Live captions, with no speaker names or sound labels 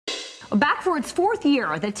Back for its fourth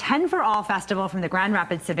year, the 10 for All Festival from the Grand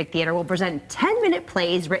Rapids Civic Theater will present 10-minute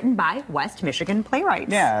plays written by West Michigan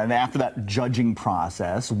playwrights. Yeah, and after that judging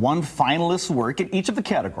process, one finalist's work in each of the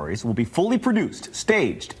categories will be fully produced,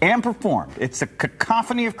 staged, and performed. It's a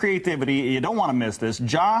cacophony of creativity. You don't want to miss this.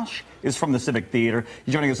 Josh is from the Civic Theater.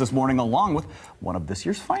 He's joining us this morning along with one of this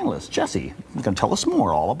year's finalists, Jesse. He's going to tell us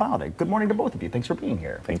more all about it. Good morning to both of you. Thanks for being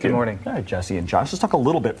here. Thank you. Good morning. All right, Jesse and Josh, let's talk a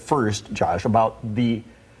little bit first, Josh, about the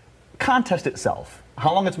contest itself.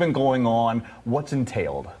 How long it's been going on, what's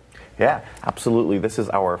entailed? Yeah, absolutely. This is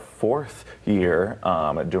our fourth year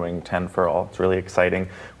doing 10 for All. It's really exciting.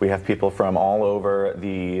 We have people from all over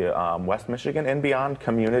the West Michigan and beyond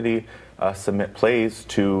community submit plays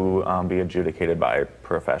to be adjudicated by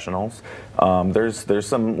professionals. There's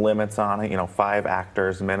some limits on it, 5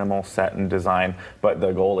 actors, minimal set and design, but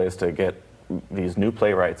the goal is to get these new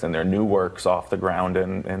playwrights and their new works off the ground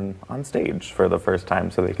and on stage for the first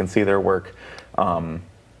time so they can see their work on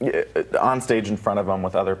stage in front of them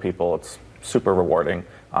with other people. It's super rewarding,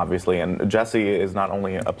 obviously. And Jesse is not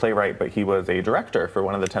only a playwright, but he was a director for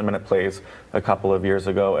one of the 10-minute plays a couple of years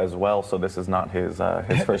ago as well. So this is not his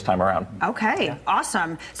first time around. Okay, yeah.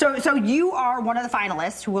 Awesome. So you are one of the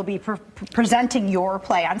finalists who will be presenting your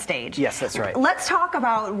play on stage. Yes, that's right. Let's talk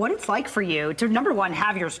about what it's like for you to, number one,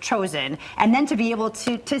 have yours chosen, and then to be able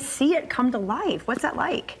to see it come to life. What's that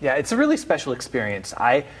like? Yeah, it's a really special experience.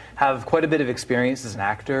 I have quite a bit of experience as an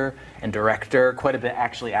actor and director, quite a bit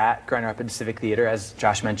actually at Grand Rapids Civic Theater. As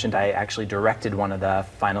Josh mentioned, I actually directed one of the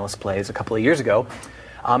finalist plays a couple of years ago.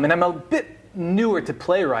 And I'm a bit newer to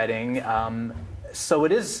playwriting, so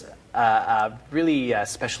it is a really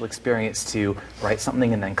special experience to write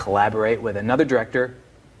something and then collaborate with another director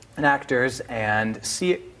and actors and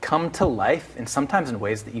see it come to life, and sometimes in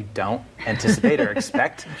ways that you don't anticipate or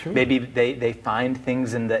expect. Sure. Maybe they find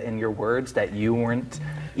things in your words that you weren't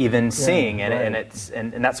even seeing, and right.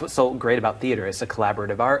 and that's what's so great about theater. It's a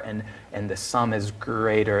collaborative art, and the sum is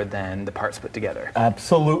greater than the parts put together.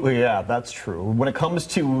 Absolutely, yeah, that's true. When it comes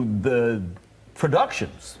to the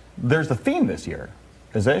productions, there's a theme this year.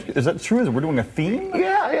 Is that true? We're doing a theme?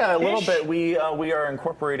 Yeah, a little bit. We are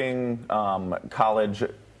incorporating college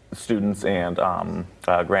students and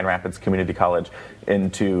Grand Rapids Community College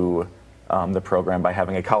into the program by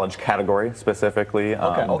having a college category specifically.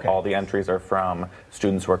 Okay. All the entries are from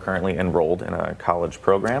students who are currently enrolled in a college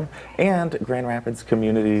program, and Grand Rapids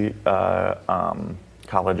Community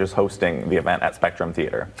College is hosting the event at Spectrum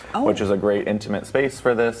Theater, which is a great intimate space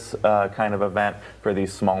for this kind of event, for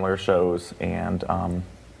these smaller shows, and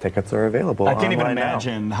tickets are available. I can't even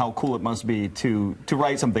imagine how cool it must be to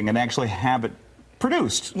write something and actually have it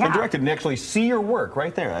produced and directed and actually see your work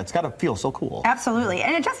right there. It's got to feel so cool. Absolutely.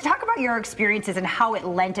 And just talk about your experiences and how it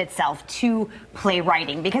lent itself to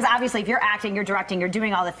playwriting, because obviously if you're acting, you're directing, you're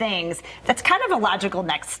doing all the things, that's kind of a logical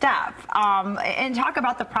next step. And talk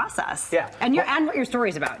about the process. Yeah. And what your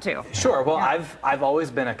story's about too. Sure. Well, I've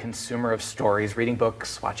always been a consumer of stories, reading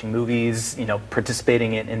books, watching movies,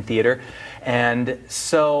 participating in theater. And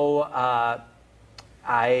so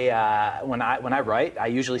when I write, I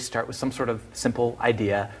usually start with some sort of simple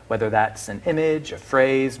idea, whether that's an image, a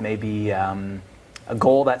phrase, maybe a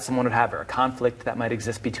goal that someone would have, or a conflict that might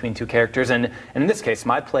exist between two characters. And in this case,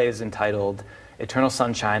 my play is entitled Eternal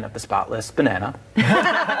Sunshine of the Spotless Banana.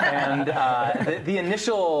 And the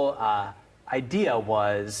initial idea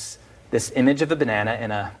was this image of a banana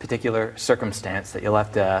in a particular circumstance that you'll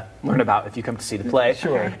have to learn about if you come to see the play.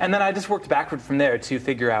 Sure. And then I just worked backward from there to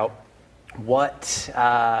figure out what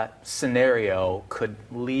scenario could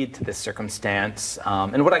lead to this circumstance.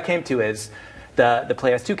 And what I came to is the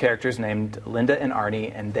play has 2 characters named Linda and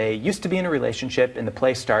Arnie, and they used to be in a relationship, and the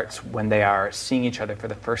play starts when they are seeing each other for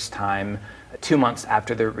the first time 2 months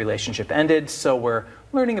after their relationship ended. So we're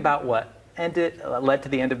learning about what led to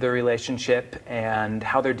the end of their relationship and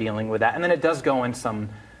how they're dealing with that. And then it does go in some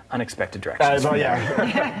unexpected directions.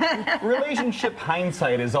 Relationship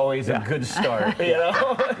hindsight is always a good start.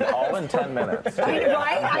 All in 10 minutes. Right?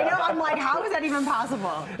 I know. I'm like, how is that even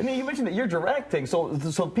possible? And you mentioned that you're directing, so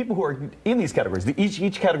people who are in these categories,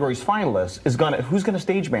 each category's finalist is who's gonna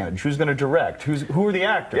stage manage, who's gonna direct, who are the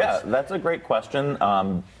actors? Yeah, that's a great question,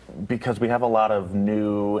 because we have a lot of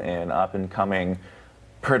new and up and coming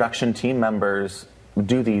production team members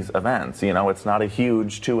do these events. It's not a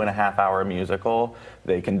huge 2.5-hour musical.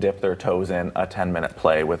 They can dip their toes in a 10-minute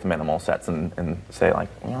play with minimal sets and say, like,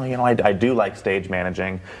 I do like stage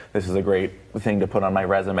managing. This is a great thing to put on my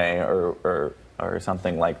resume or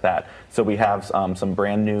something like that. So we have some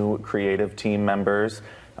brand new creative team members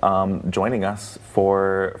joining us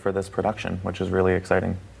for this production, which is really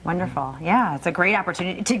exciting. Wonderful. Yeah, it's a great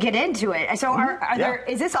opportunity to get into it. So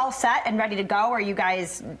is this all set and ready to go? Or are you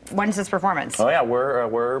guys, when's this performance? Oh yeah,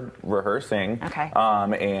 we're rehearsing. Okay.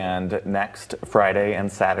 And next Friday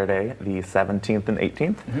and Saturday, the 17th and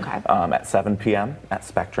 18th, at 7 p.m. at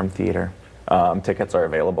Spectrum Theater. Tickets are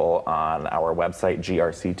available on our website,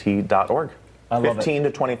 grct.org. I love $15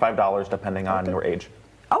 to $25 depending on your age.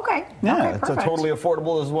 Okay. Yeah, okay, it's perfect. totally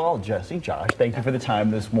affordable as well, Jesse, Josh. Thank you for the time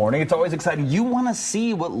this morning. It's always exciting. You want to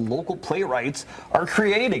see what local playwrights are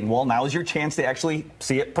creating. Well, now is your chance to actually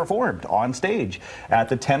see it performed on stage at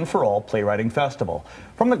the 10 for All Playwriting Festival.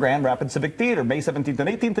 From the Grand Rapids Civic Theater, May 17th and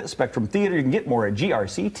 18th at Spectrum Theater. You can get more at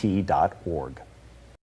grct.org.